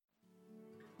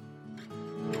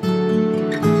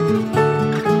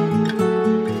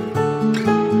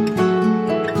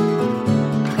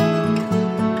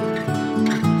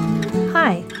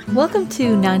Welcome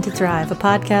to 9 to Thrive, a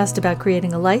podcast about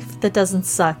creating a life that doesn't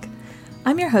suck.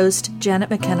 I'm your host, Janet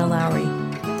McKenna Lowry.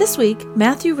 This week,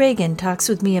 Matthew Reagan talks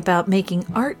with me about making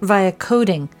art via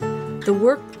coding, the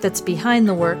work that's behind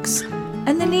the works,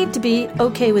 and the need to be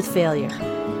okay with failure.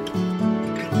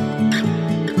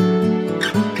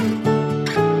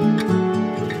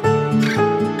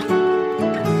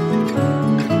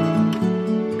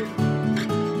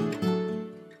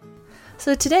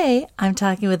 So today, I'm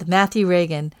talking with Matthew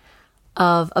Reagan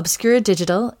of Obscura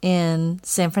Digital in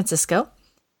San Francisco,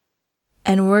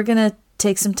 and we're going to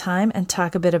take some time and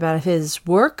talk a bit about his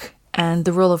work and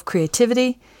the role of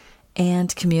creativity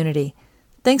and community.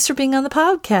 Thanks for being on the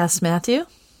podcast, Matthew.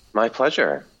 My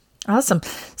pleasure. Awesome.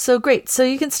 So great. So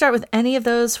you can start with any of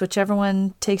those, whichever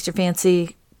one takes your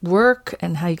fancy, work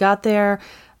and how you got there,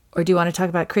 or do you want to talk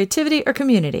about creativity or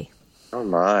community? Oh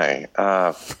my.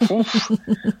 I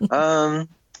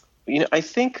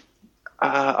think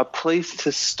a place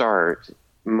to start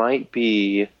might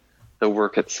be the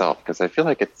work itself, because I feel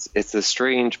like it's a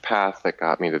strange path that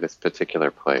got me to this particular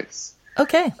place.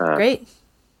 Okay, great.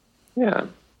 Yeah.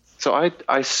 So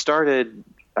I started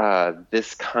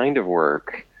this kind of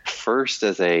work first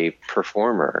as a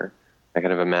performer. I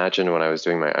kind of imagined when I was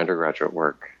doing my undergraduate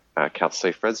work at Cal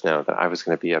State Fresno that I was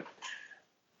going to be a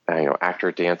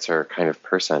actor, dancer kind of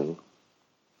person.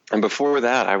 And before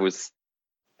that, I was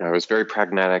very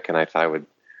pragmatic, and I thought I would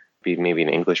be maybe an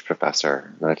English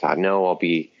professor. And I thought, no, I'll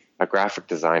be a graphic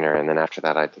designer. And then after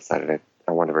that, I decided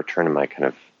I wanted to return to my kind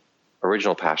of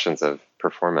original passions of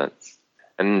performance.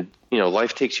 And,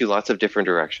 life takes you lots of different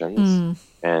directions.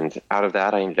 And out of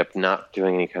that, I ended up not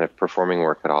doing any kind of performing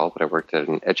work at all, but I worked at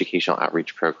an educational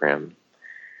outreach program.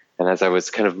 And as I was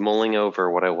kind of mulling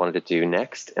over what I wanted to do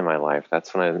next in my life,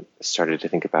 that's when I started to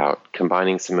think about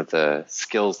combining some of the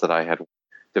skills that I had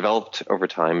developed over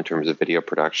time in terms of video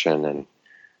production and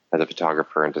as a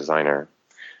photographer and designer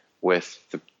with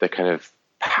the kind of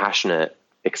passionate,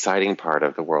 exciting part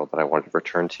of the world that I wanted to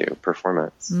return to,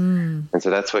 performance. And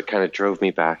so that's what kind of drove me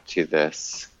back to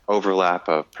this overlap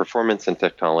of performance and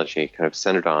technology, kind of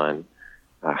centered on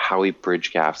how we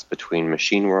bridge gaps between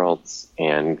machine worlds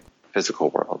and physical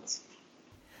worlds.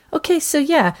 Okay, so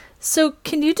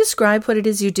can you describe what it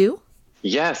is you do?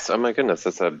 Yes. Oh my goodness,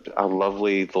 that's a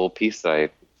lovely little piece that I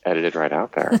edited right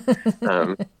out there.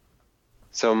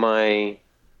 So my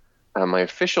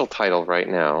official title right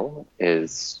now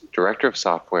is Director of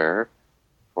Software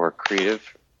for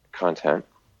Creative Content.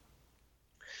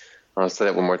 I'll say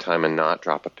that one more time and not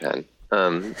drop a pen.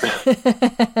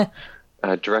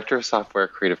 Director of Software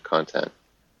Creative Content.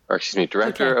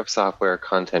 Director of Software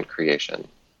Content Creation.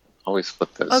 Always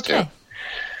flip those two.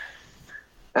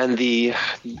 And the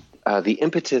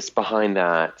impetus behind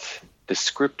that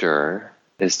descriptor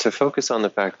is to focus on the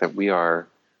fact that we are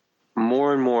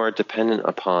more and more dependent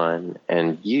upon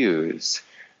and use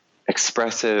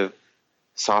expressive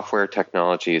software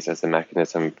technologies as a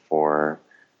mechanism for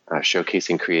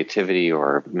showcasing creativity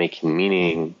or making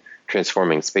meaning,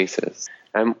 transforming spaces.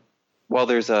 And while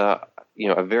there's a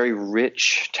very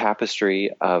rich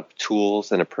tapestry of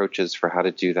tools and approaches for how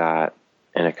to do that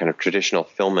in a kind of traditional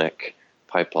filmic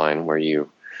pipeline where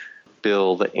you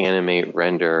build, animate,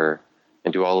 render,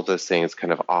 and do all of those things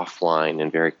kind of offline in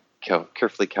very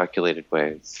carefully calculated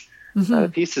ways.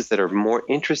 The pieces that are more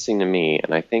interesting to me,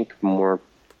 and I think more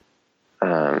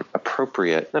but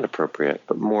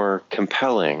more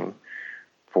compelling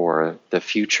for the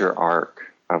future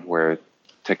arc of where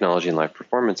technology and live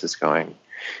performance is going,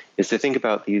 is to think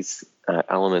about these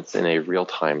elements in a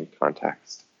real-time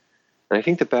context. And I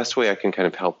think the best way I can kind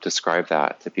of help describe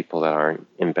that to people that aren't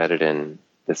embedded in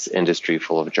this industry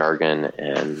full of jargon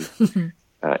and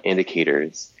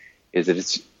indicators is that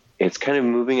it's kind of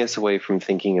moving us away from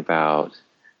thinking about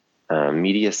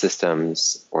media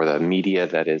systems or the media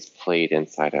that is played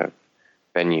inside of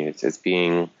venues as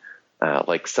being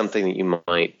like something that you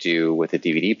might do with a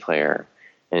DVD player,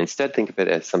 and instead think of it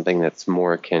as something that's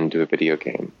more akin to a video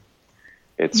game.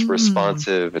 It's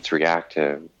responsive, it's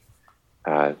reactive.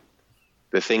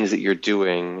 The things that you're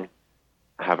doing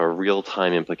have a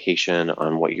real-time implication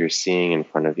on what you're seeing in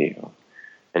front of you.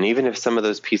 And even if some of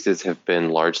those pieces have been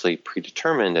largely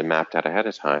predetermined and mapped out ahead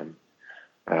of time,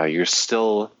 you're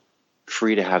still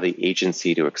free to have the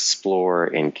agency to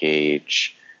explore,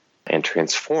 engage, and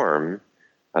transform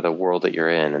the world that you're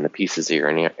in and the pieces that you're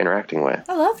interacting with.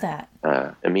 I love that.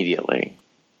 Immediately,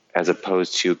 as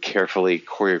opposed to carefully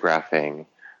choreographing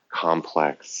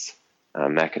complex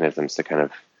mechanisms to kind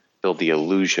of build the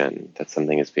illusion that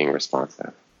something is being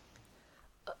responsive.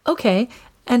 Okay.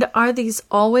 And are these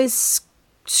always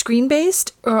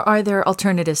screen-based, or are there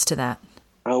alternatives to that?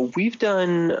 We've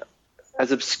done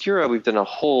as Obscura, we've done a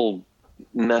whole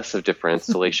mess of different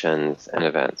installations and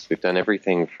events. We've done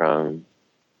everything from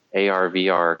AR,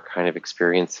 VR kind of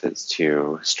experiences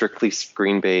to strictly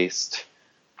screen-based,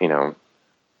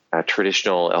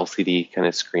 traditional LCD kind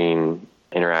of screen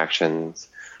interactions.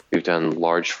 We've done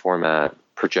large format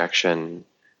projection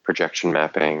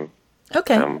mapping.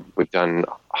 Okay. We've done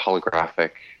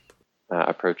holographic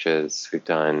approaches. We've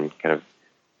done kind of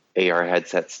AR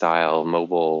headset style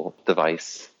mobile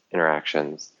device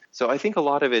interactions. So I think a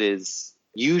lot of it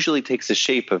usually takes the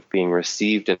shape of being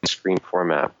received in screen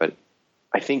format, but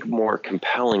I think more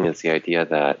compelling is the idea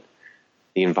that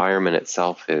the environment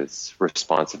itself is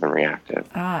responsive and reactive.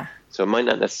 So it might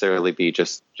not necessarily be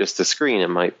just the screen. It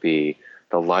might be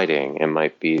the lighting. It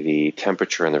might be the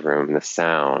temperature in the room, the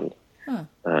sound,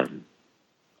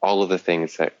 all of the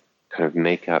things that kind of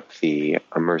make up the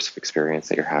immersive experience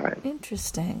that you're having.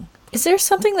 Interesting. Is there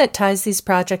something that ties these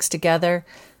projects together?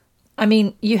 I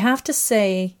mean, you have to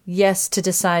say yes to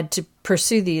decide to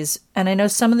pursue these. And I know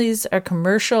some of these are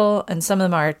commercial and some of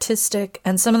them are artistic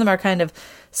and some of them are kind of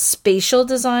spatial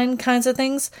design kinds of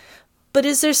things. But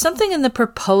is there something in the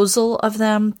proposal of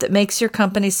them that makes your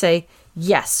company say,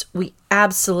 yes, we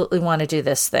absolutely want to do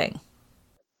this thing?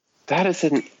 That is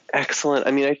an excellent,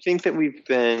 I think that we've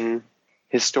been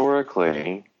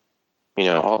historically,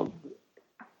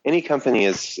 any company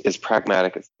is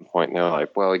pragmatic at some point. They're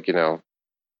like, well,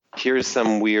 here's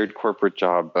some weird corporate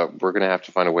job, but we're going to have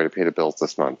to find a way to pay the bills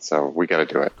this month. So we got to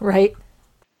do it. Right.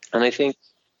 And I think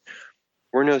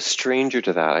we're no stranger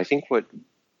to that. I think what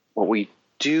we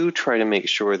do try to make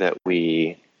sure that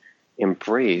we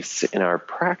embrace in our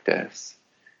practice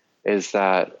is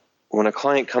that when a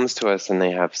client comes to us and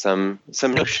they have some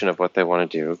notion of what they want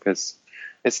to do, because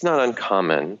it's not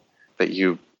uncommon that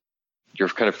your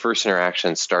kind of first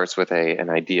interaction starts with an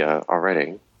idea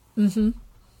already. Mm-hmm.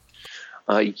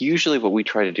 Usually what we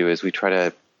try to do is we try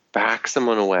to back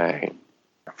someone away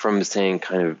from saying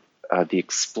kind of the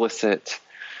explicit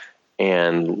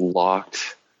and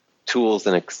locked tools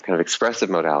and kind of expressive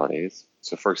modalities.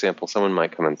 So for example, someone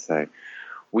might come and say,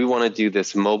 we want to do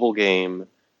this mobile game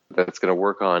that's going to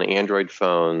work on Android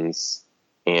phones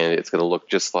and it's going to look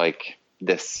just like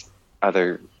this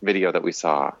other video that we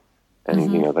saw.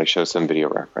 And, they show some video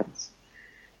reference.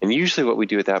 And usually what we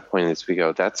do at that point is we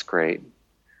go, that's great,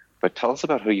 but tell us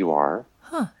about who you are.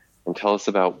 And tell us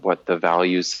about what the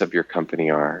values of your company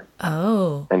are.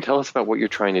 Oh. And tell us about what you're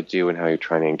trying to do and how you're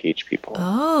trying to engage people.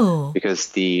 Oh. Because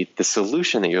the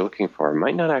solution that you're looking for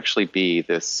might not actually be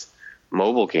this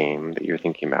mobile game that you're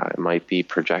thinking about. It might be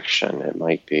projection. It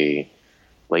might be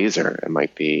laser. It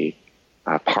might be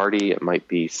a party. It might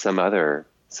be some other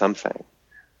something.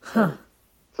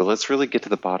 So let's really get to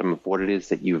the bottom of what it is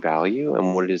that you value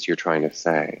and what it is you're trying to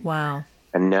say. Wow.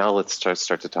 And now let's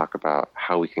start to talk about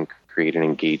how we can create an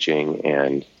engaging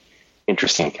and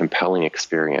interesting, compelling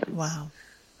experience. Wow.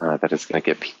 That is going to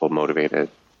get people motivated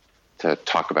to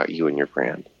talk about you and your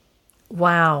brand.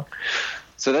 Wow.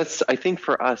 So that's, I think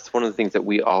for us, one of the things that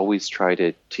we always try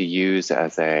to use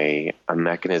as a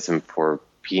mechanism for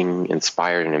being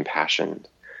inspired and impassioned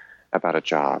about a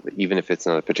job, even if it's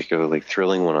not a particularly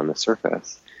thrilling one on the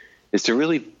surface, is to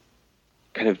really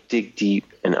kind of dig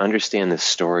deep and understand the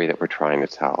story that we're trying to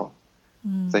tell.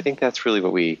 So I think that's really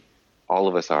what all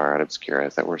of us are at Obscura,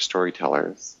 is that we're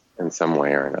storytellers in some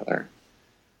way or another.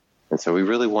 And so we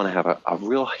really want to have a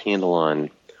real handle on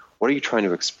what are you trying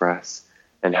to express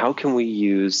and how can we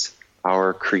use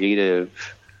our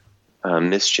creative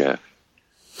mischief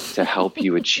to help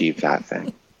you achieve that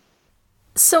thing.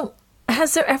 So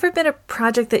has there ever been a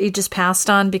project that you just passed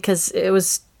on because it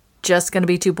was just going to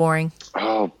be too boring?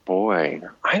 Oh, boy.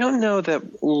 I don't know that...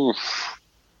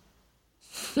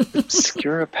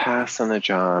 Obscura passed on a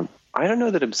job. I don't know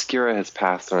that Obscura has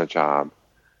passed on a job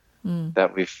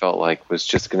that we felt like was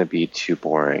just going to be too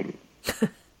boring.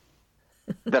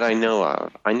 That I know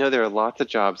of. I know there are lots of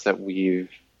jobs that we've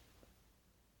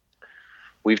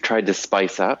tried to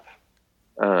spice up.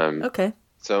 Okay.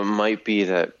 So it might be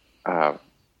that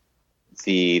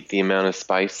the amount of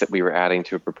spice that we were adding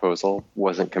to a proposal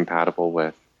wasn't compatible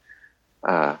with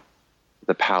the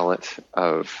palate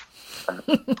of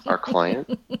our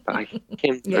client. But I'm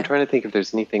trying to think if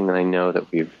there's anything that I know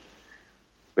that we've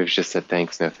just said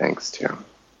thanks, no thanks to.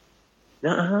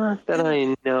 That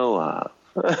I know of.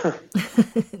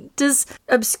 Does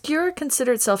Obscura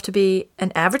consider itself to be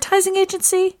an advertising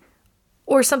agency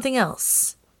or something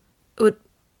else?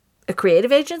 A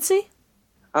creative agency?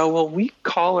 Oh, well, we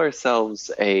call ourselves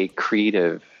a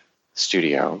creative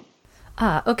studio.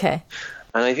 Ah, okay.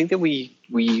 And I think that we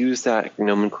use that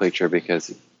nomenclature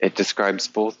because it describes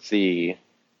both the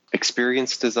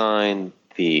experience design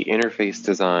the interface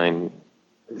design,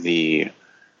 the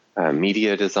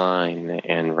media design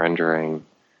and rendering,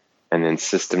 and then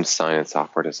system design and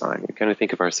software design. We kind of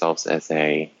think of ourselves as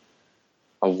a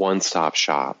one-stop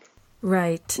shop.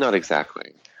 Right. Not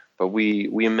exactly. But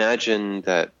we imagine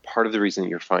that part of the reason that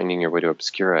you're finding your way to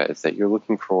Obscura is that you're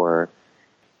looking for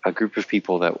a group of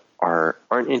people that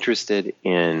aren't interested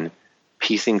in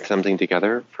piecing something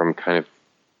together from kind of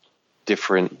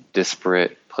different,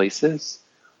 disparate places,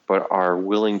 but are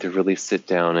willing to really sit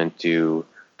down and do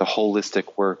the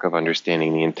holistic work of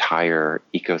understanding the entire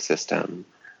ecosystem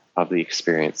of the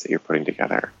experience that you're putting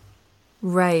together.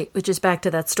 Right, which is back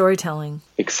to that storytelling.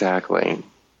 Exactly.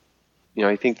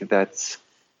 I think that's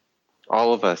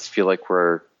all of us feel like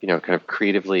we're, kind of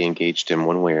creatively engaged in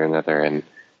one way or another, and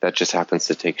that just happens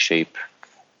to take shape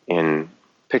in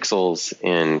pixels,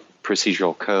 in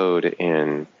procedural code,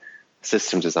 in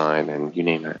system design, and you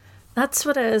name it. That's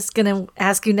what I was going to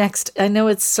ask you next. I know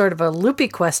it's sort of a loopy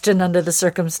question under the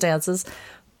circumstances,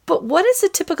 but what does a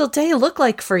typical day look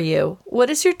like for you? What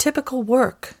is your typical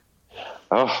work?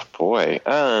 Oh, boy.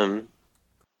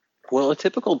 Well, a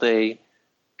typical day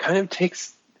kind of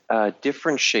takes a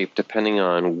different shape depending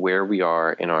on where we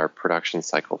are in our production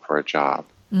cycle for a job.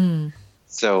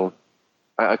 So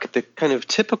the kind of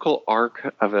typical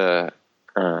arc of a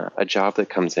job that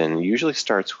comes in usually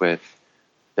starts with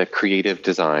the creative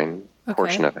design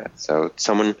portion of it. So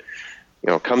someone,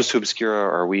 comes to Obscura,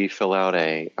 or we fill out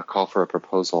a call for a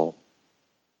proposal,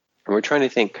 and we're trying to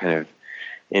think kind of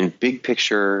in big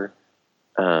picture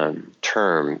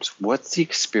terms. What's the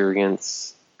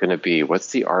experience going to be?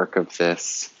 What's the arc of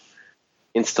this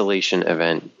installation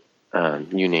event?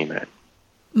 You name it.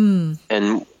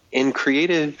 And in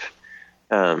creative,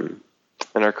 in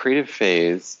our creative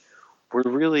phase, we're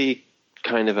really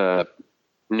kind of a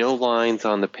no lines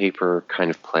on the paper kind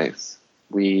of place.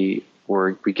 We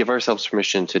give ourselves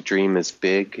permission to dream as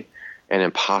big and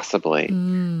impossibly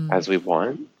as we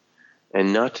want,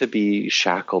 and not to be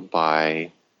shackled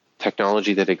by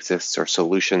technology that exists or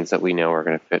solutions that we know are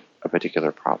going to fit a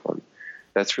particular problem.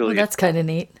 That's really that's kind of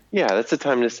neat. Yeah, that's the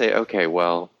time to say, okay,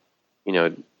 well,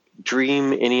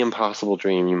 dream any impossible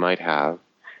dream you might have,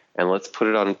 and let's put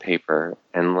it on paper,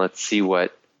 and let's see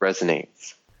what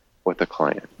resonates with the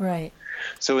client. Right.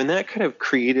 So in that kind of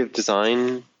creative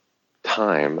design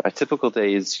time, a typical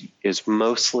day is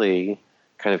mostly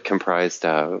kind of comprised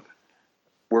of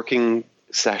working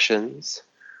sessions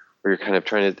where you're kind of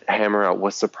trying to hammer out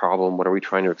what's the problem, what are we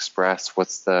trying to express,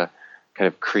 what's the kind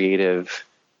of creative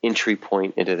entry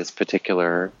point into this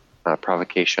particular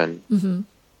provocation.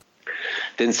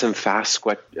 Then some fast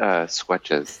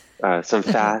sketches,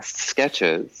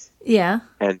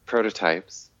 and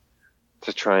prototypes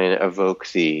to try and evoke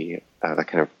the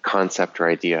kind of concept or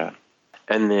idea,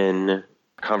 and then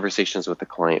conversations with the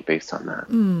client based on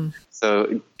that.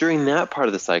 So during that part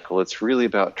of the cycle, it's really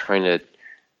about trying to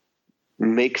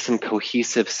make some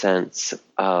cohesive sense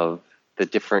of the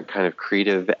different kind of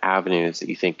creative avenues that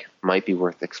you think might be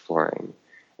worth exploring,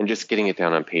 and just getting it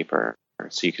down on paper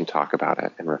so you can talk about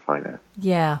it and refine it.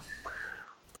 Yeah.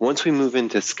 Once we move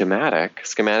into schematic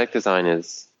design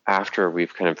is after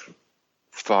we've kind of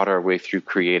thought our way through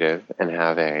creative and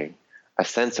have a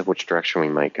sense of which direction we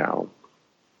might go.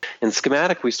 In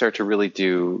schematic, we start to really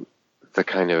do the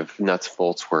kind of nuts and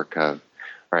bolts work of,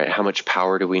 all right, how much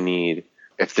power do we need?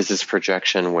 If this is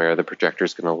projection, where the projector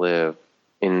is going to live,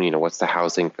 in what's the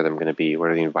housing for them going to be? What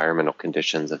are the environmental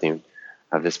conditions of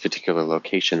this particular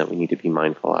location that we need to be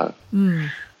mindful of?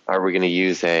 Are we going to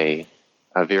use a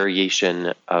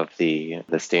variation of the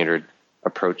standard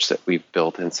approach that we've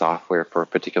built in software for a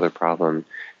particular problem?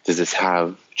 Does this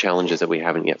have challenges that we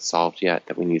haven't yet solved yet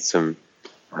that we need some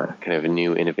kind of a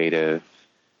new innovative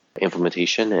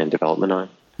implementation and development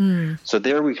on? So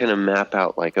there we kind of map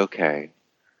out like, okay,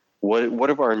 what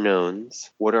are our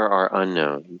knowns? What are our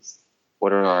unknowns?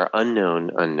 What are our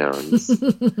unknown unknowns?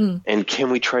 And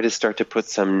can we try to start to put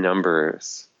some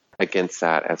numbers against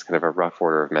that as kind of a rough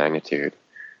order of magnitude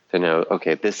to know,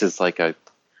 okay, this is like a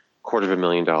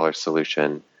 $250,000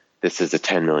 solution. This is a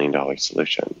 $10 million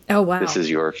solution. Oh, wow. This is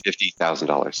your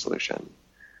 $50,000 solution.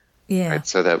 Yeah. Right?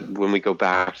 So that when we go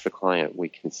back to the client, we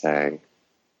can say,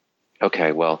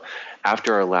 okay, well,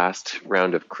 after our last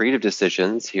round of creative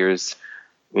decisions, here's,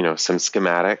 some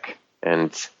schematic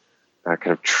and kind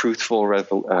of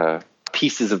truthful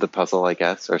pieces of the puzzle, I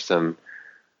guess, or some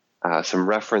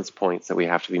reference points that we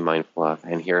have to be mindful of.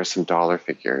 And here are some dollar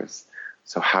figures.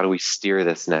 So how do we steer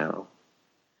this now?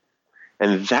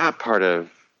 And that part of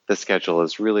the schedule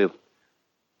is really,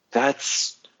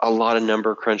 that's a lot of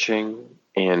number crunching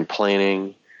and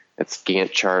planning. It's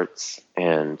Gantt charts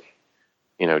and,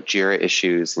 Jira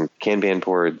issues and Kanban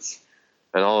boards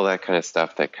and all of that kind of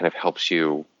stuff that kind of helps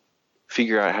you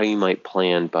figure out how you might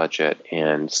plan, budget,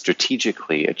 and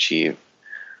strategically achieve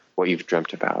what you've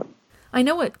dreamt about. I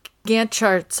know what Gantt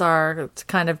charts are. It's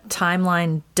kind of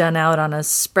timeline done out on a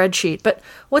spreadsheet, but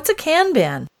what's a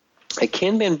Kanban? A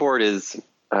Kanban board is,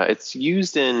 it's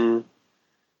used in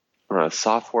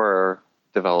software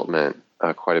development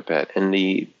quite a bit. And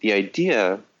the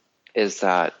idea is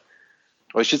that,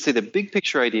 or I should say the big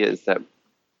picture idea is that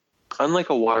unlike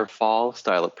a waterfall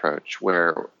style approach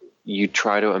where you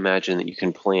try to imagine that you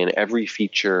can plan every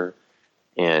feature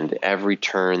and every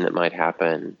turn that might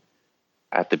happen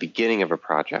at the beginning of a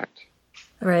project.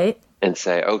 Right. And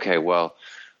say, okay, well,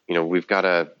 we've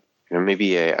got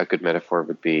maybe a good metaphor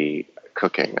would be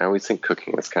cooking. I always think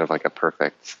cooking is kind of like a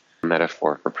perfect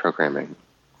metaphor for programming.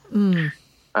 And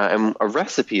a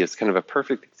recipe is kind of a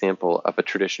perfect example of a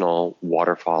traditional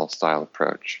waterfall style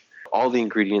approach. All the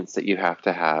ingredients that you have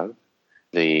to have,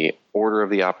 the order of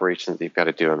the operations that you've got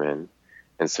to do them in.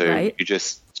 And so Right. you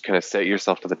just kind of set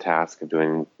yourself to the task of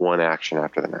doing one action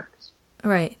after the next.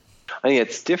 Right. I think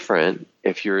it's different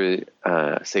if you're,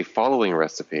 say, following a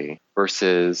recipe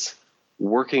versus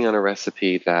working on a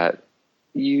recipe that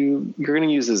you're going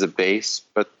to use as a base,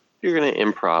 but you're going to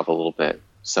improv a little bit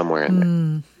somewhere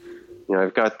in there.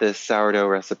 I've got this sourdough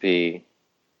recipe,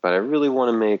 but I really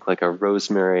want to make like a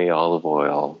rosemary olive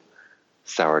oil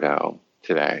sourdough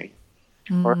today.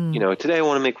 Or, today I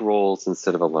want to make rolls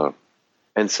instead of a loaf.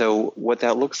 And so what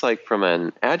that looks like from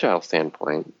an agile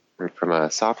standpoint, or from a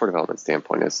software development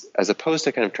standpoint, is as opposed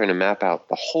to kind of trying to map out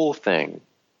the whole thing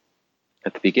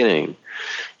at the beginning,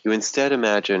 you instead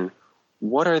imagine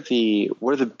what are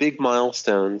the big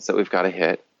milestones that we've got to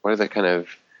hit? What are the kind of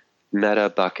meta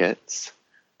buckets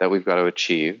that we've got to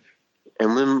achieve?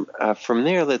 And then from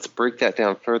there, let's break that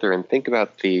down further and think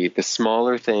about the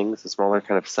smaller things, the smaller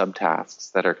kind of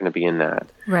subtasks that are going to be in that.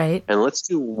 Right. And let's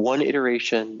do one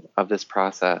iteration of this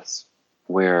process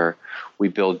where we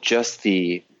build just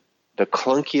the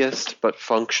clunkiest but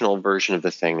functional version of the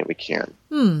thing that we can.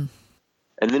 And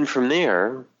then from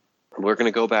there, we're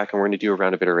going to go back and we're going to do a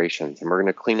round of iterations, and we're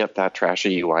going to clean up that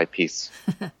trashy UI piece.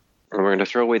 And we're going to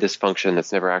throw away this function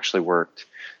that's never actually worked,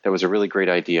 that was a really great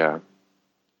idea. And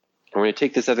we're going to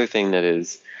take this other thing that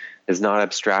is not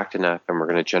abstract enough, and we're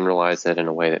going to generalize it in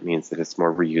a way that means that it's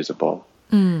more reusable.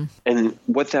 And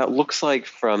what that looks like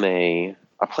from a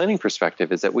planning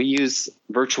perspective is that we use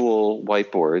virtual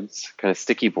whiteboards, kind of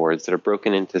sticky boards that are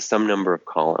broken into some number of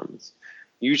columns.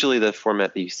 Usually the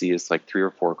format that you see is like 3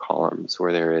 or 4 columns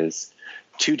where there is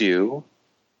to do,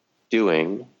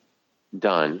 doing,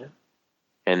 done,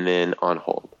 and then on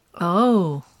hold.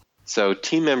 Oh. So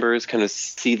team members kind of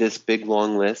see this big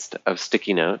long list of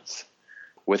sticky notes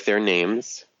with their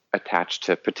names attached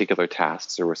to particular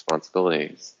tasks or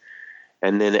responsibilities.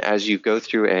 And then as you go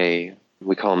through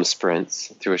we call them sprints,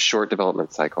 through a short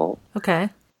development cycle. Okay.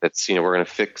 That's, we're going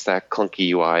to fix that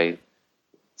clunky UI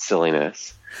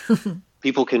silliness.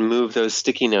 People can move those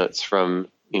sticky notes from,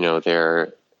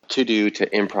 their to do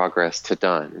to in progress to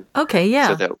done. Okay, yeah.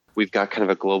 So that we've got kind of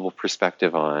a global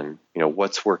perspective on,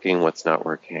 what's working, what's not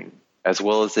working, as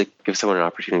well as it gives someone an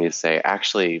opportunity to say,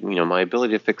 actually, my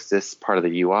ability to fix this part of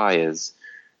the UI is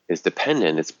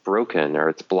dependent, it's broken, or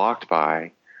it's blocked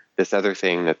by this other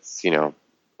thing that's,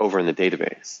 over in the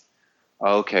database.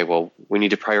 Okay, well, we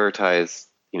need to prioritize,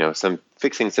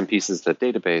 fixing some pieces of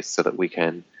the database so that we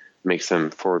can make some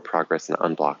forward progress and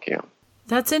unblock you.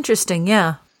 That's interesting,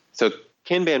 yeah. So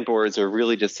Kanban boards are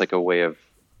really just like a way of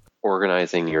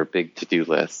organizing your big to-do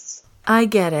lists. I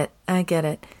get it.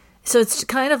 So it's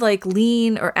kind of like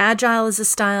lean or agile is a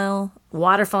style,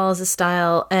 waterfall is a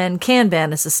style, and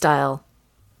Kanban is a style.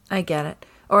 I get it.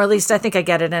 Or at least I think I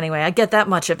get it anyway. I get that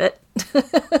much of it.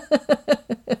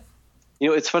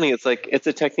 It's funny. It's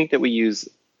a technique that we use,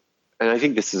 and I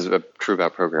think this is true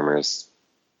about programmers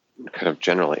kind of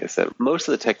generally, is that most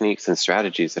of the techniques and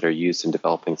strategies that are used in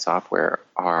developing software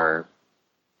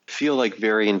feel like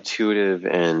very intuitive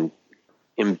and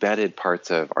embedded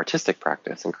parts of artistic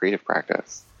practice and creative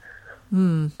practice.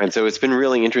 And so it's been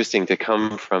really interesting to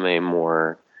come from a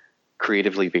more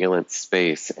creatively valent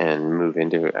space and move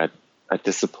into a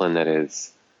discipline that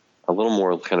is a little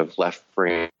more kind of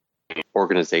left-brain,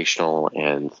 organizational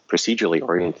and procedurally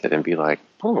oriented, and be like,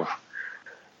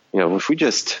 if we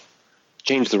just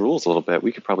change the rules a little bit,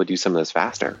 we could probably do some of this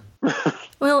faster.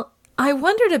 Well, I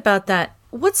wondered about that.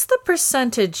 What's the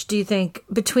percentage, do you think,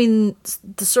 between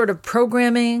the sort of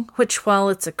programming, which, while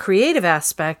it's a creative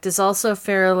aspect, is also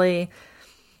fairly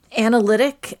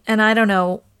analytic and, I don't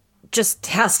know, just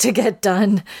has to get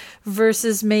done,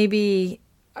 versus maybe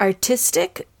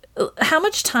artistic? how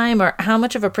much time or how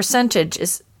much of a percentage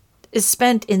is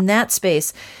spent in that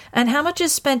space, and how much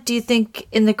is spent, do you think,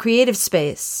 in the creative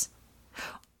space?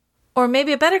 Or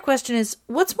maybe a better question is,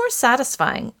 what's more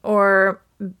satisfying? Or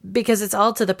because it's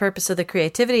all to the purpose of the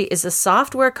creativity, is the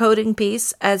software coding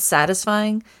piece as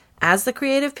satisfying as the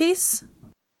creative piece?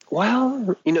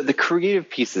 Well, the creative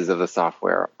pieces of the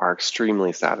software are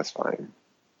extremely satisfying.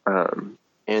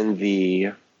 And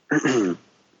the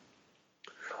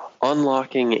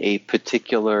unlocking a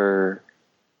particular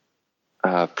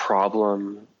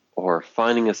problem or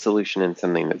finding a solution in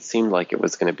something that seemed like it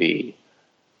was going to be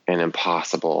an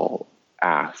impossible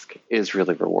ask is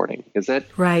really rewarding, because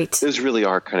those really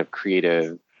are kind of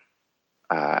creative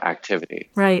activity.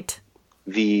 Right.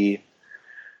 The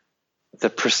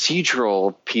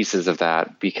procedural pieces of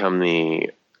that become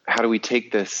how do we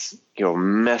take this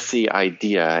messy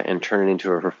idea and turn it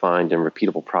into a refined and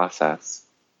repeatable process.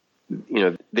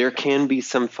 There can be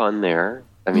some fun there.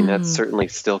 I mean, that's certainly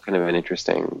still kind of an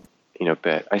interesting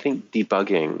bit. I think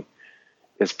debugging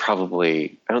is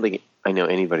probably, I don't think I know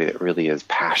anybody that really is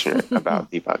passionate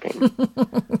about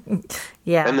debugging.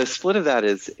 Yeah. And the split of that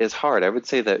is hard. I would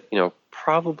say that,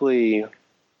 probably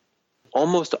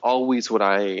almost always what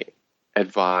I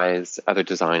advise other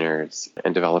designers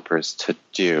and developers to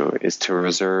do is to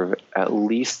reserve at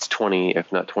least 20,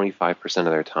 if not 25% of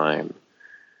their time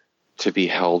to be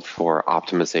held for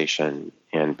optimization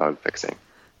and bug fixing.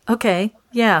 Okay.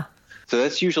 Yeah. So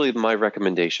that's usually my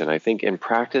recommendation. I think in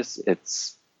practice,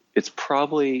 it's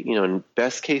probably, in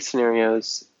best case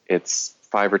scenarios, it's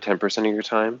 5 or 10% of your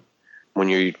time when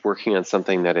you're working on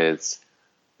something that is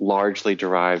largely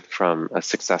derived from a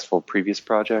successful previous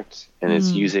project and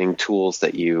is using tools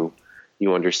that you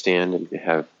understand and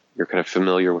you're kind of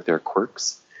familiar with their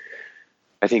quirks.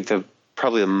 I think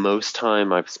probably the most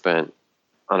time I've spent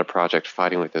on a project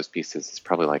fighting with those pieces is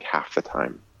probably like half the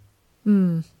time.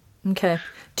 Okay.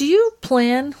 Do you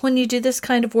plan, when you do this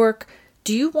kind of work,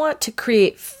 do you want to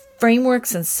create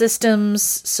frameworks and systems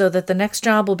so that the next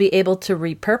job will be able to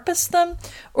repurpose them?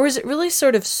 Or is it really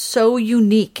sort of so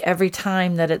unique every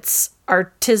time that it's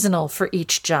artisanal for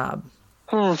each job?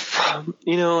 I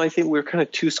think we're kind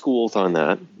of two schools on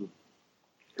that.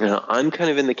 I'm kind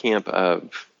of in the camp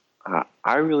of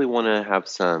I really want to have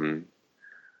some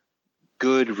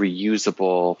good,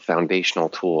 reusable, foundational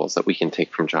tools that we can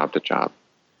take from job to job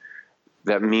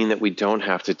that mean that we don't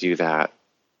have to do that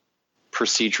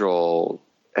procedural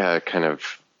kind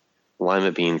of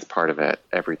lima beans part of it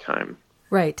every time.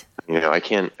 Right. I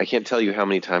can't tell you how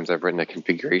many times I've written a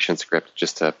configuration script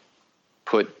just to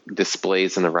put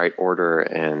displays in the right order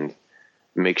and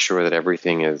make sure that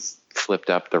everything is flipped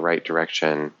up the right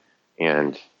direction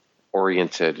and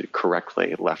oriented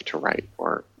correctly left to right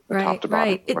or top to bottom.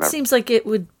 Right. It seems like it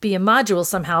would be a module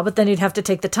somehow, but then you'd have to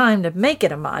take the time to make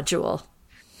it a module.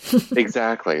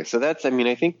 Exactly. So I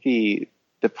think the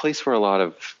place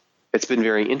where it's been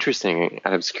very interesting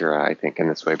at Obscura, I think, in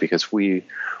this way, because we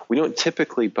don't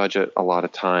typically budget a lot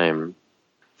of time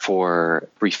for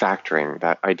refactoring,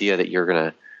 that idea that you're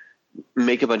going to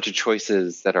make a bunch of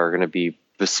choices that are going to be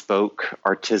bespoke,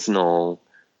 artisanal,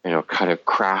 kind of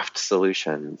craft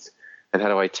solutions. And how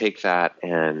do I take that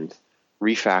and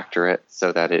refactor it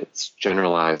so that it's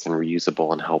generalized and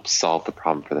reusable and helps solve the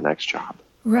problem for the next job?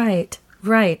 Right.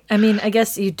 I mean, I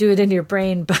guess you do it in your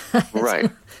brain, but...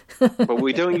 Right. But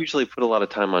we don't usually put a lot of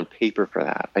time on paper for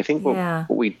that. I think what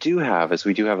we do have is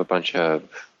a bunch of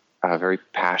very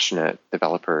passionate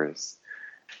developers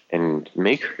and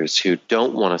makers who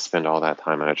don't want to spend all that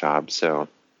time on a job. So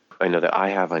I know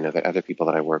that other people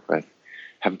that I work with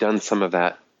have done some of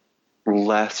that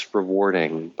less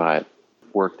rewarding, but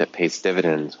work that pays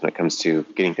dividends when it comes to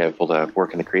getting people to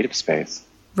work in the creative space.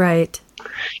 Right.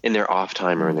 In their off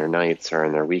time or in their nights or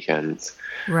in their weekends.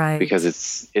 Right. Because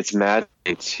it's mad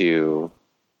to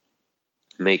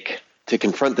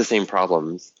confront the same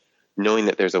problems, knowing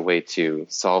that there's a way to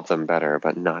solve them better,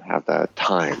 but not have the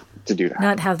time to do that.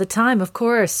 Not have the time, of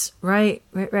course. Right.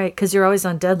 Because you're always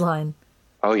on deadline.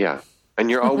 Oh, yeah. And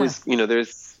you're always,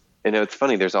 it's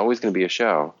funny, there's always going to be a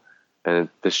show, and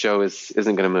the show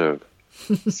isn't going to move.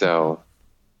 So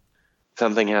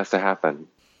something has to happen.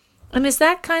 And is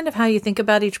that kind of how you think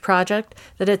about each project,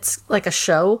 that it's like a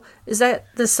show? Is that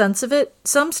the sense of it?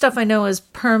 Some stuff I know is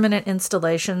permanent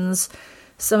installations.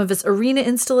 Some of it's arena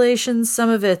installations. Some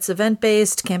of it's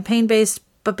event-based, campaign-based.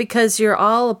 But because you're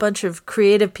all a bunch of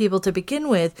creative people to begin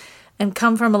with and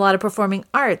come from a lot of performing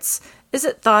arts, is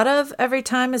it thought of every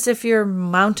time as if you're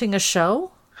mounting a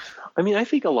show? I mean, I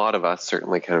think a lot of us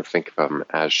certainly kind of think of them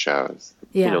as shows.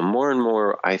 Yeah. More and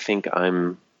more, I think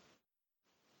I'm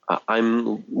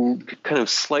I'm kind of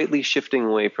slightly shifting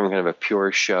away from kind of a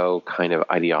pure show kind of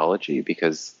ideology,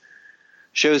 because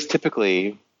shows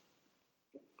typically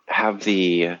have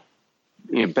the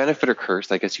benefit or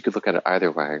curse, I guess you could look at it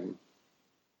either way,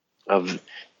 of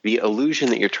the illusion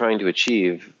that you're trying to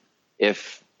achieve.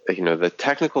 If the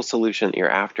technical solution that you're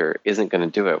after isn't going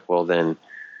to do it, well then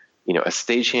a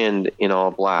stagehand in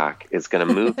all black is going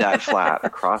to move that flat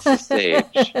across the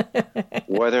stage,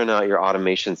 whether or not your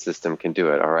automation system can do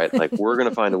it. All right, like we're going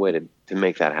to find a way to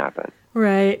make that happen.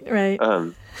 Right.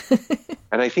 And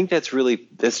I think that's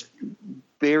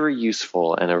very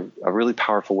useful and a really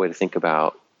powerful way to think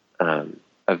about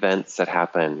events that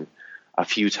happen a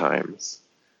few times.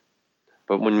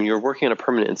 But when you're working on a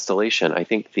permanent installation, I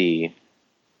think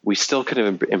we still kind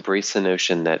of embrace the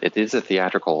notion that it is a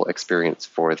theatrical experience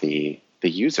for the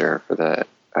user, for the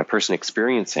person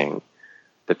experiencing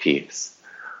the piece,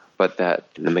 but that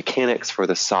the mechanics for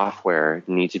the software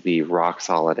need to be rock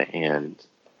solid and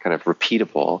kind of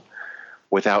repeatable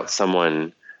without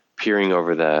someone peering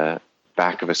over the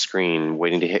back of a screen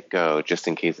waiting to hit go just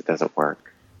in case it doesn't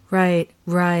work. Right.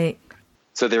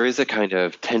 So there is a kind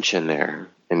of tension there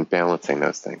in balancing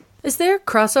those things. Is there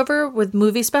crossover with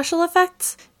movie special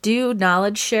effects? Do you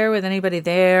knowledge share with anybody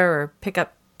there or pick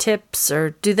up tips,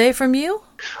 or do they from you?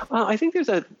 I think there's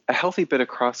a healthy bit of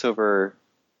crossover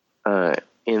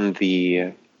in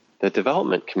the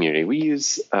development community. We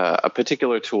use a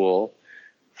particular tool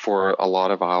for a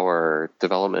lot of our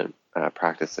development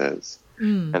practices.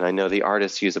 And I know the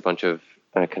artists use a bunch of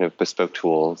kind of bespoke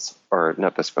tools, or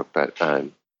not bespoke, but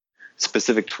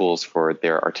specific tools for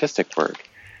their artistic work.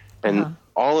 And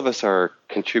all of us are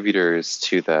contributors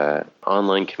to the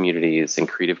online communities and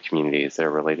creative communities that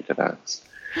are related to those.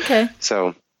 Okay.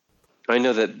 So I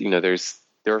know that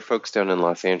there are folks down in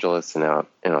Los Angeles and out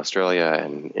in Australia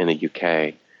and in the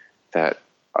UK that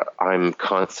I'm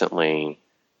constantly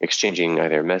exchanging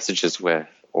either messages with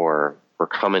or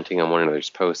commenting on one another's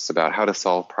posts about how to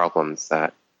solve problems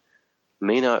that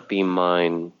may not be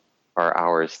mine or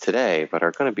ours today, but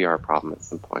are going to be our problem at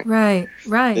some point. Right.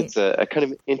 It's a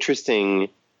kind of interesting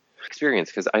experience,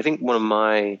 because I think one of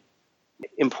my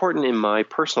important in my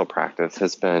personal practice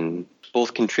has been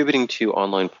both contributing to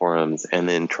online forums and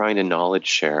then trying to knowledge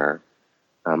share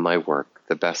my work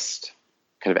the best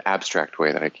kind of abstract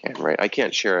way that I can, right? I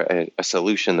can't share a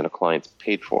solution that a client's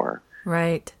paid for.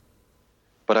 Right.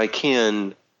 But I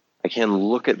can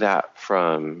look at that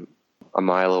from a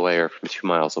mile away or from 2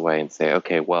 miles away and say,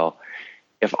 okay, well,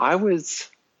 if I was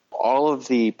all of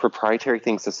the proprietary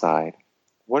things aside,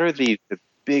 what are the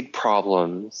big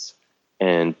problems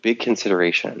and big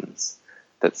considerations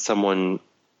that someone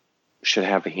should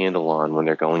have a handle on when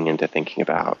they're going into thinking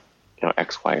about,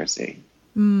 X, Y, or Z?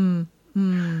 And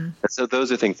so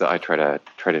those are things that I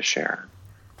try to share.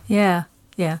 Yeah.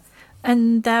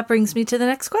 And that brings me to the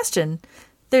next question.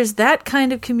 There's that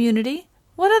kind of community.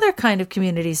 What other kind of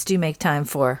communities do you make time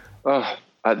for?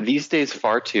 These days,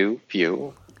 far too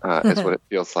few is what it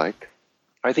feels like.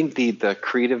 I think the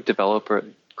creative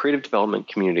development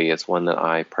community is one that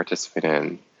I participate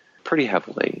in pretty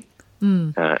heavily.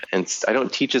 And I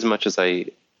don't teach as much as I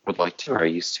would like to or I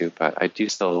used to, but I do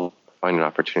still find an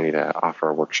opportunity to offer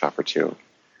a workshop or two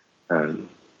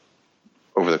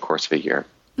over the course of a year.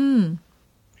 And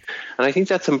I think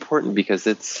that's important because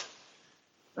it's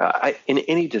in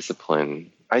any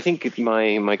discipline. I think my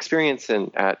experience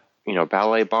at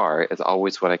ballet bar is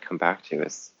always what I come back to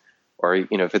or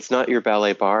if it's not your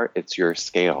ballet bar, it's your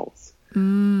scales,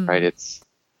 right? It's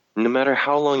no matter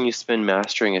how long you spend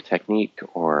mastering a technique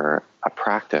or a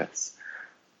practice,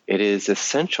 it is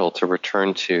essential to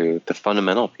return to the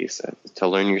fundamental pieces, to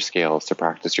learn your scales, to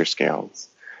practice your scales,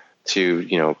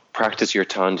 to practice your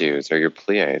tendus or your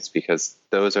pliés, because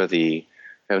those are the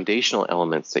foundational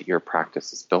elements that your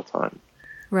practice is built on.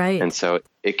 Right. And so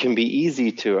it can be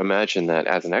easy to imagine that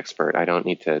as an expert, I don't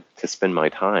need to spend my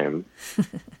time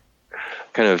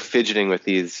kind of fidgeting with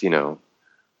these,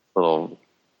 little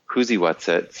whoozy what's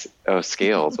it? Oh,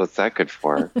 scales. What's that good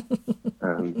for?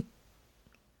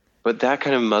 But that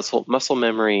kind of muscle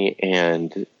memory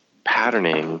and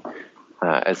patterning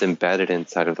as embedded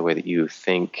inside of the way that you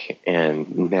think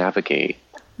and navigate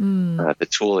the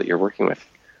tool that you're working with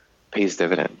pays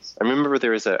dividends. I remember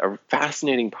there was a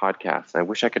fascinating podcast, and I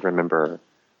wish I could remember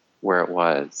where it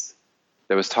was,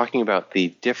 that was talking about the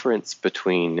difference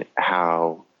between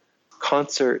how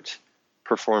concert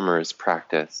performers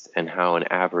practiced and how an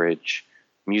average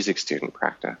music student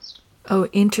practiced. Oh,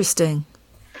 interesting.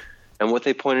 And what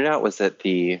they pointed out was that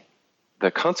the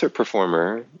concert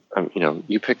performer,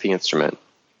 you pick the instrument,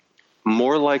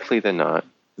 more likely than not,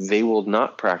 they will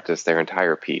not practice their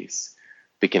entire piece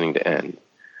beginning to end.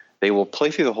 They will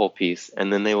play through the whole piece,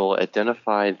 and then they will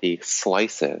identify the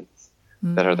slices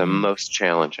that are the most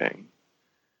challenging.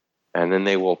 And then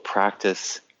they will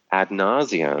practice ad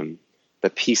nauseum the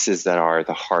pieces that are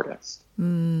the hardest.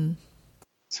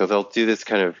 So they'll do this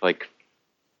kind of like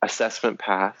assessment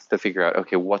path to figure out,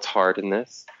 okay, what's hard in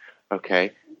this?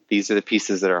 Okay, these are the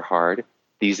pieces that are hard.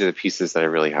 These are the pieces that I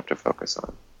really have to focus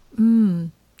on.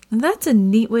 And that's a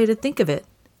neat way to think of it.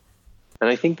 And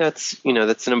I think that's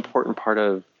an important part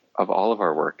of all of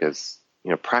our work is,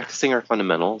 practicing our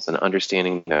fundamentals and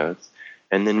understanding those,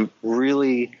 and then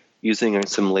really using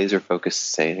some laser focus to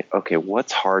say, okay,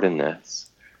 what's hard in this?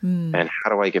 And how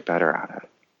do I get better at it?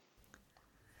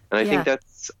 And I think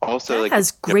that's also that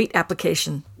has great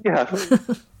application. Yeah.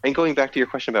 And going back to your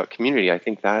question about community, I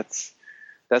think that's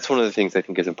one of the things I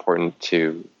think is important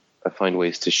to find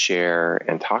ways to share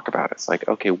and talk about. It's like,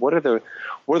 okay, what are the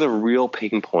real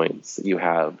pain points that you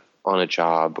have on a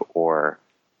job or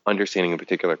understanding a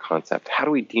particular concept? How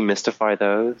do we demystify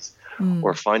those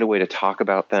or find a way to talk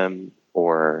about them,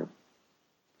 or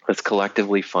let's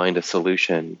collectively find a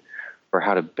solution for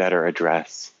how to better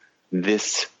address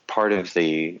this part of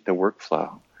the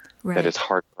workflow that is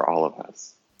hard for all of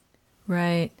us.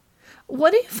 Right.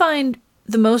 What do you find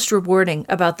the most rewarding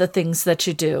about the things that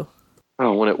you do?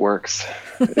 Oh, when it works.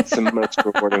 It's the most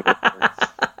rewarding when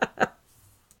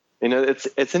it works.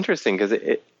 It's interesting because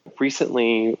it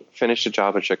recently finished a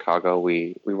job in Chicago.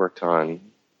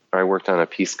 I worked on a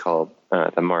piece called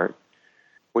The Mart,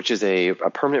 which is a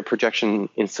permanent projection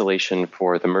installation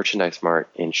for the Merchandise Mart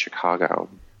in Chicago.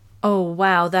 Oh,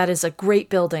 wow. That is a great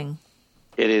building.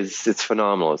 It's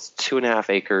phenomenal. It's 2.5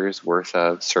 acres worth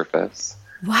of surface.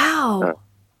 Wow.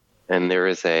 And there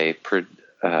is a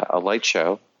light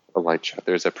show.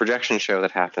 There's a projection show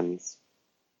that happens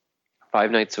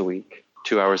 5 nights a week,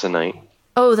 2 hours a night.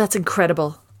 Oh, that's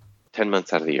incredible. 10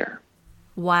 months out of the year.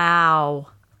 Wow.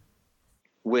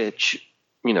 Which,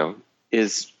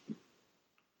 is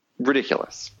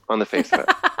ridiculous on the face of it.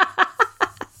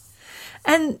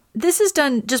 And this is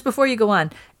done, just before you go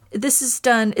on, is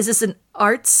this an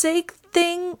art's sake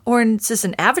thing, or is this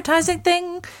an advertising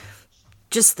thing?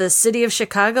 Just the city of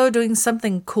Chicago doing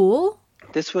something cool?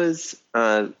 This was,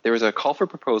 there was a call for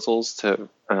proposals to,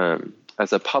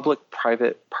 as a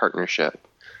public-private partnership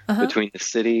between the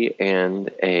city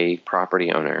and a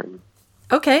property owner.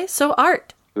 Okay, so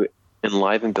art.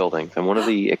 Enliven buildings. And one of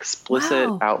the explicit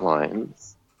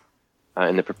outlines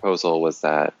in the proposal was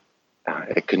that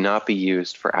it could not be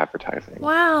used for advertising.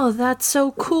 Wow, that's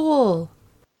so cool.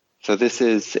 So this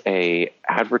is a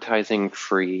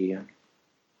advertising-free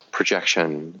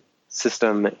projection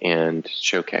system and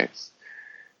showcase.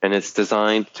 And it's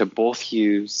designed to both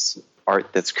use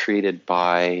art that's created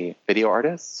by video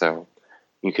artists. So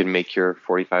you can make your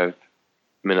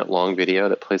 45-minute long video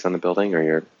that plays on the building, or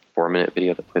your 4-minute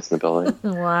video that plays on the building.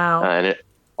 Wow. And it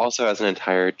also has an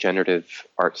entire generative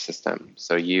art system.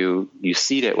 So you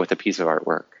seed it with a piece of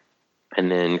artwork, and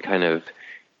then kind of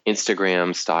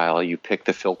Instagram style, you pick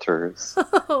the filters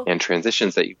and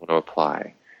transitions that you want to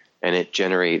apply, and it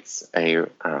generates a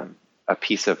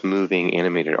piece of moving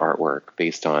animated artwork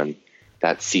based on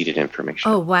that seeded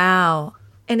information. Oh, wow.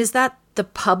 And is that the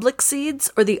public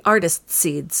seeds or the artist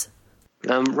seeds?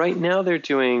 Right now they're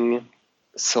doing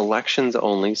selections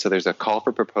only. So there's a call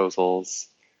for proposals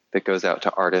that goes out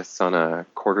to artists on a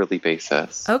quarterly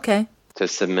basis. Okay. To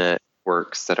submit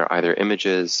works that are either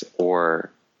images or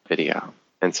video.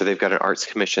 And so they've got an arts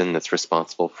commission that's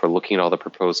responsible for looking at all the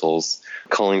proposals,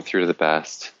 culling through the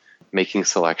best, making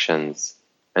selections,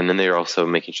 and then they're also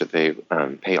making sure they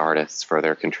pay artists for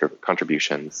their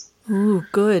contributions. Ooh,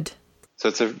 good. So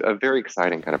it's a very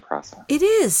exciting kind of process. It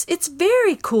is. It's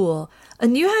very cool.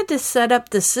 And you had to set up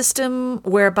the system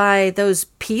whereby those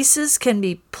pieces can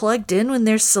be plugged in when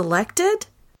they're selected?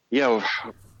 Yeah.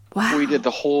 Wow. We did the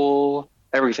whole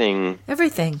everything.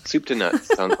 Soup to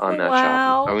nuts on that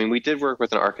Wow. job. I mean, we did work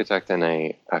with an architect and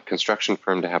a construction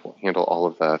firm to handle all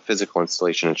of the physical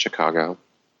installation in Chicago.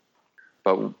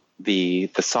 But the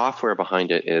software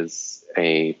behind it is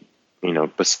a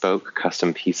bespoke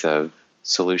custom piece of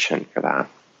solution for that.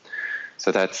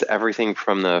 So that's everything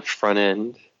from the front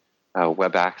end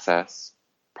web access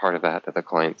part of that the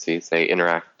client sees. They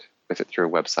interact with it through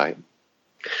a website.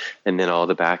 And then all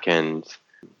the back end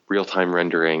real-time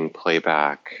rendering,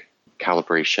 playback,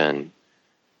 calibration,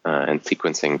 and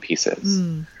sequencing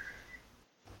pieces.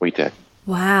 We did.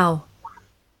 Wow.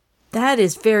 That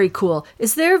is very cool.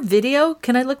 Is there video?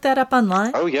 Can I look that up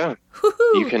online? Oh, yeah.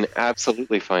 Woo-hoo. You can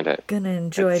absolutely find it. Gonna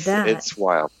enjoy that. It's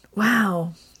wild.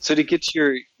 Wow. So to get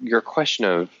to your question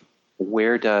of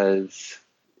where does,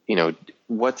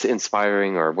 what's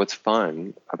inspiring or what's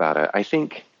fun about it, I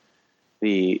think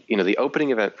the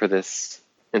opening event for this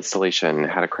installation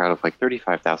had a crowd of like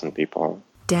 35,000 people.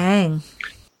 Dang.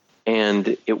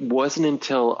 And it wasn't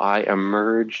until I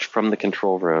emerged from the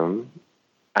control room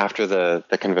after the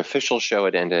kind of official show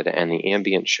had ended and the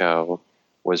ambient show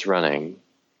was running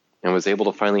and was able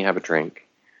to finally have a drink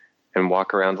and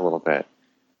walk around a little bit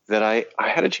that I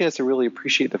had a chance to really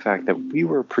appreciate the fact that we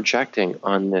were projecting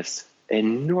on this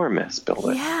enormous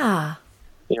building. Yeah.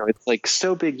 It's like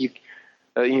so big.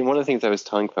 One of the things I was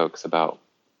telling folks about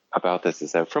this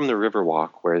is that from the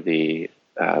Riverwalk, where the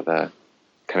kind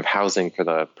of housing for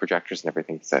the projectors and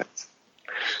everything sits,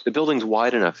 the building's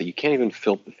wide enough that you can't even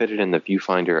fit it in the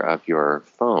viewfinder of your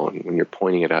phone when you're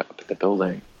pointing it up at the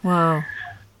building. Wow.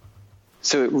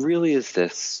 So it really is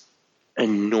this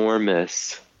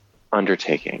enormous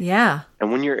undertaking. Yeah.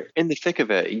 And when you're in the thick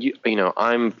of it,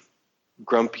 I'm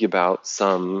grumpy about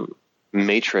some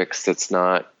matrix that's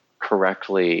not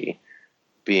correctly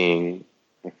being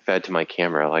fed to my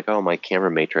camera. Like, oh, my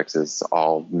camera matrix is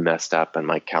all messed up and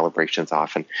my calibration's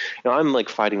off. And I'm like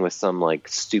fighting with some like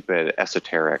stupid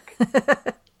esoteric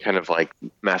kind of like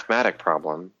mathematic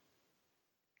problem.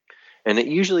 And it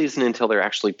usually isn't until there are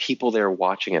actually people there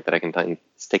watching it that I can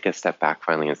take a step back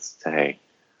finally and say,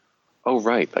 oh,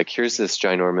 right, like here's this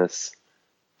ginormous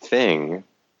thing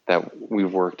that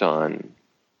we've worked on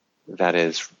that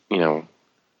is,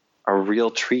 a real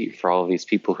treat for all of these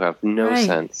people who have no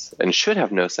sense and should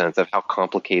have no sense of how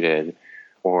complicated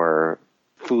or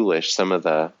foolish some of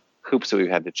the hoops that we've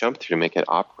had to jump through to make it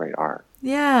operate are.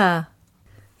 Yeah.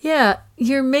 Yeah.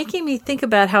 You're making me think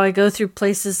about how I go through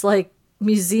places like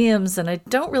museums and I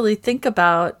don't really think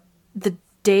about the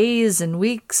days and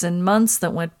weeks and months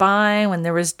that went by when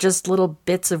there was just little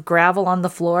bits of gravel on the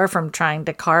floor from trying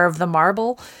to carve the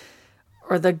marble,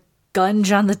 or the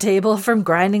gunge on the table from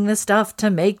grinding the stuff to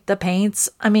make the paints.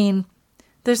 I mean,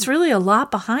 there's really a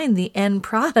lot behind the end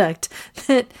product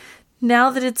that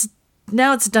now it's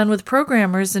done with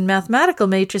programmers and mathematical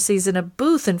matrices in a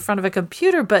booth in front of a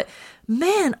computer, but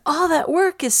man, all that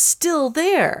work is still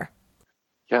there.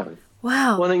 Yeah.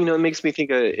 Wow. Well, it makes me think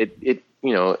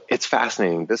it's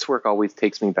fascinating. This work always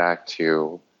takes me back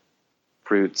to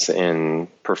roots in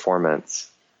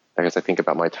performance. I guess I think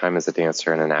about my time as a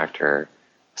dancer and an actor,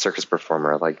 circus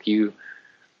performer. Like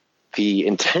the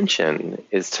intention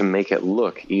is to make it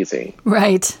look easy.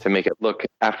 Right. To make it look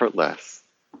effortless.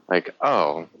 Like,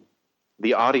 oh,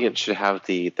 the audience should have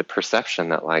the perception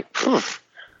that like,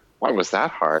 why was that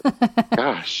hard?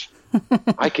 Gosh,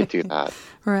 I could do that.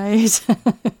 Right.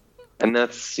 And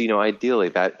that's, ideally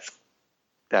that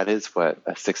is what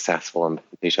a successful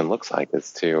implementation looks like,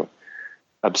 is to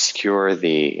obscure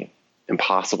the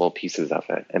impossible pieces of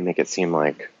it and make it seem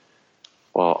like,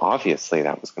 well, obviously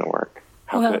that was going to work.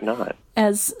 How could it not?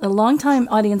 As a longtime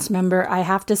audience member, I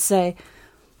have to say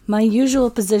my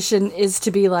usual position is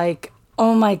to be like,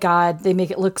 oh my God, they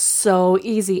make it look so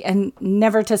easy, and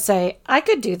never to say, I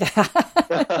could do that.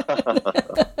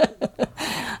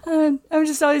 I'm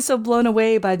just always so blown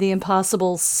away by the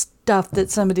impossible stuff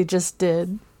that somebody just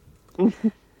did.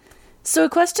 So a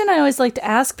question I always like to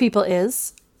ask people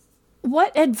is,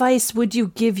 what advice would you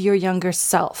give your younger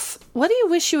self? What do you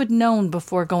wish you had known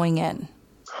before going in?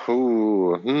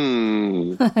 What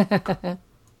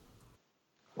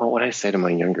would I say to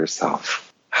my younger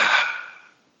self?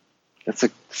 That's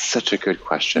such a good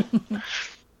question.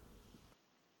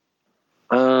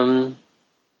 Learn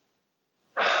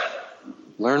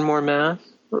more math?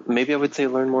 Maybe I would say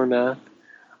learn more math.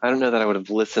 I don't know that I would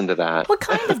have listened to that. What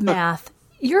kind of math?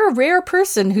 You're a rare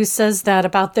person who says that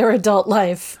about their adult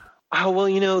life. Oh, well,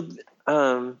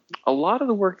 a lot of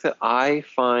the work that I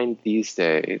find these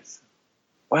days,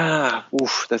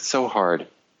 that's so hard.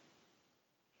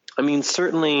 I mean,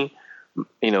 certainly,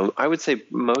 I would say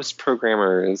most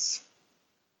programmers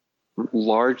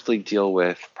largely deal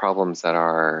with problems that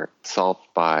are solved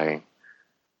by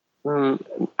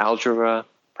algebra,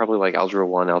 probably like algebra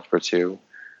 1, algebra 2,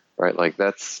 right? Like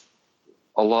that's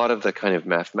a lot of the kind of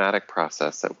mathematic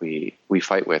process that we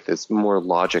fight with is more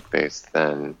logic-based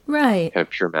than right. kind of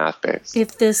pure math-based.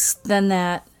 If this, then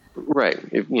that. Right.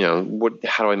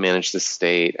 How do I manage this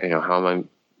state? How am I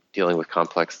dealing with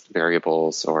complex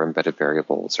variables or embedded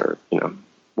variables or,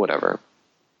 whatever.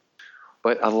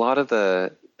 But a lot of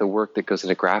the work that goes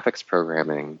into graphics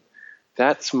programming,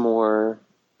 that's more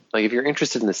like if you're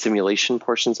interested in the simulation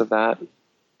portions of that,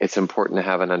 it's important to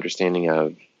have an understanding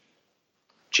of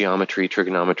geometry,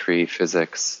 trigonometry,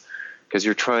 physics, because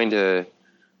you're trying to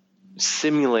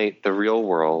simulate the real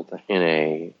world in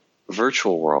a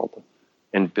virtual world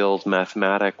and build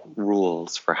mathematic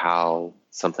rules for how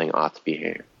something ought to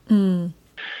behave. And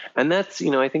that's,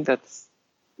 I think that's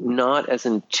not as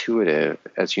intuitive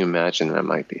as you imagine that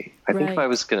might be. I think if I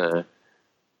was going to,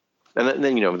 and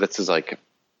then, this is like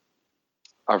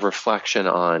a reflection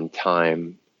on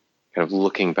time, kind of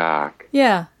looking back.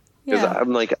 Yeah. Because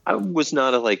I'm like, I was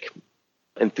not a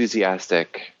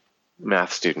enthusiastic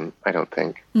math student, I don't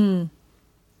think.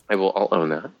 I'll own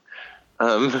that.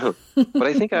 But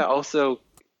I think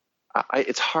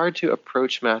it's hard to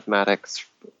approach mathematics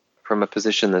from a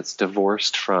position that's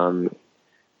divorced from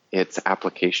its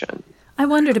application. I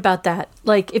wondered about that.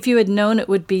 Like, if you had known it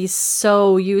would be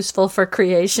so useful for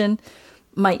creation,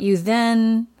 might you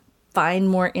then find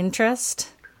more interest?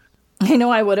 I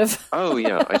know I would have. Oh,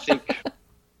 yeah. I think,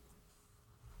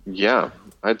 yeah.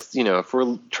 If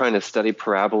we're trying to study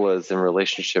parabolas in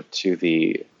relationship to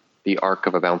the arc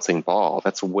of a bouncing ball,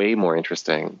 that's way more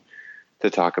interesting to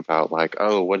talk about. Like,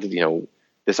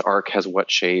 this arc has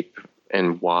what shape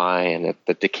and why, and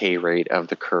the decay rate of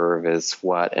the curve is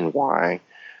what and why.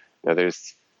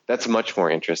 That's much more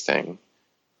interesting.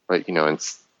 But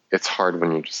it's hard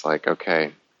when you're just like,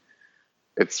 okay,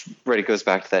 it goes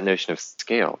back to that notion of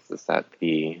scales. Is that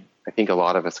I think a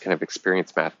lot of us kind of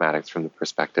experience mathematics from the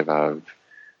perspective of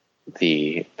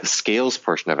the scales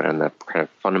portion of it and the kind of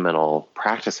fundamental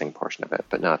practicing portion of it,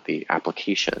 but not the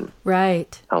application.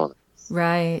 Right. Elements.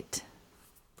 Right.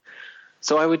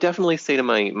 So I would definitely say to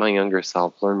my younger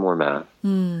self, learn more math.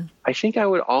 I think I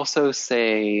would also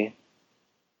say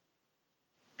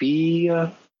take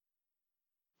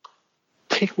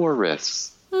more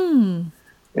risks.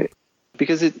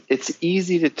 Because it's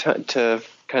easy to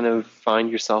kind of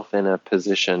find yourself in a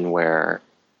position where,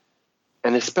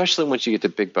 and especially once you get to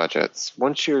big budgets,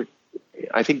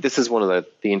 I think this is one of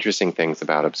the interesting things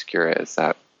about Obscura is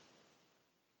that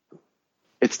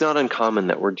it's not uncommon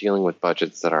that we're dealing with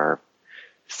budgets that are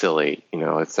silly.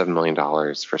 It's $7 million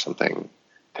for something,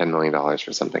 $10 million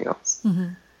for something else.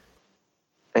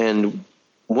 And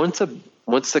once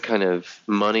the kind of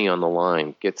money on the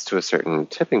line gets to a certain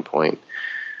tipping point,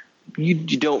 you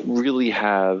don't really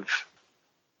have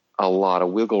a lot of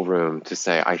wiggle room to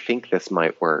say, I think this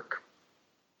might work,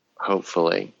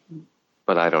 hopefully,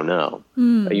 but I don't know.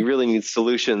 You really need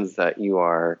solutions that you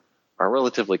are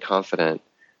relatively confident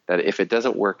that if it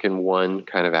doesn't work in one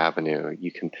kind of avenue,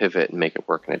 you can pivot and make it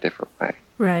work in a different way.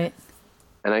 Right.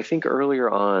 And I think earlier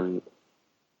on,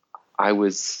 I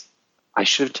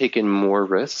should have taken more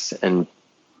risks and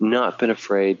not been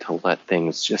afraid to let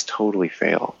things just totally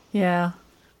fail. Yeah.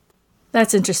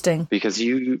 That's interesting. Because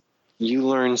you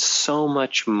learn so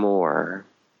much more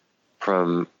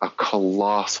from a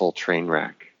colossal train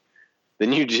wreck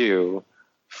than you do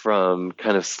from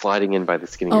kind of sliding in by the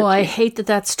skin of your teeth. I hate that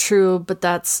that's true, but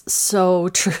that's so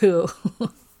true.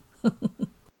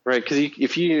 Right, because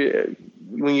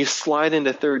when you slide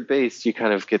into third base, you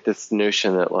kind of get this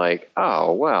notion that like,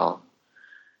 oh, well,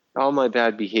 all my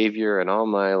bad behavior and all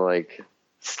my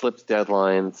slipped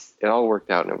deadlines, it all worked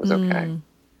out and it was okay.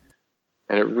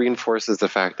 And it reinforces the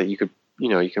fact that you can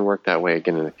work that way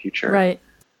again in the future. Right.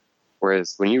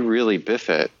 Whereas when you really biff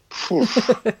it,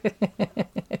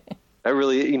 that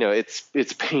really,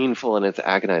 it's painful and it's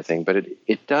agonizing, but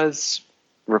it does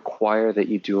require that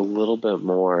you do a little bit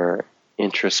more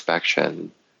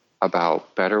introspection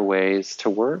about better ways to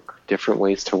work, different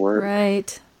ways to work.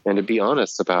 Right. And to be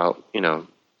honest about,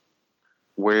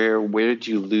 where did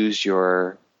you lose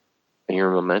your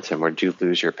momentum? Where did you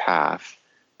lose your path?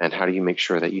 And how do you make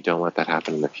sure that you don't let that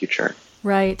happen in the future?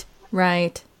 Right,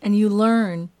 right. And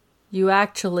you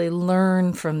actually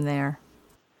learn from there.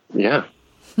 Yeah.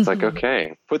 It's like,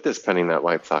 okay, put this penny in that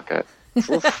light socket.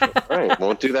 Oof, all right,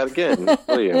 won't do that again,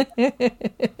 will you?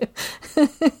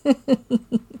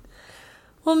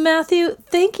 Well, Matthew,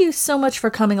 thank you so much for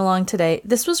coming along today.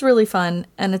 This was really fun,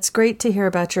 and it's great to hear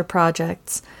about your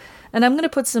projects. And I'm going to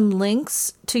put some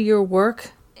links to your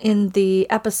work in the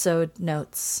episode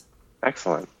notes.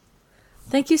 Excellent.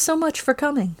 Thank you so much for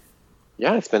coming.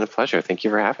 Yeah, it's been a pleasure. Thank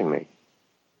you for having me.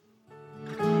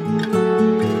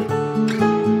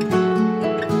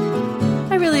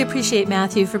 I really appreciate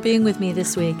Matthew for being with me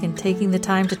this week and taking the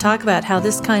time to talk about how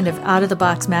this kind of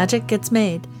out-of-the-box magic gets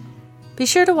made. Be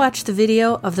sure to watch the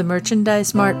video of the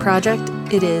Merchandise Mart project.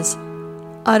 It is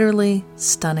utterly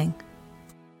stunning.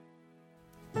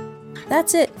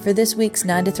 That's it for this week's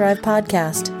 9 to Thrive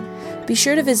podcast. Be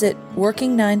sure to visit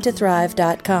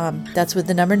working9tothrive.com. That's with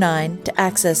the number 9 to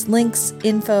access links,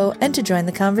 info, and to join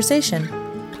the conversation.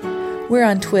 We're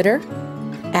on Twitter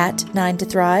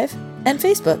 @9tothrive and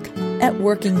Facebook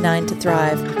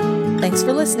 @Working9tothrive. Thanks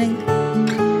for listening.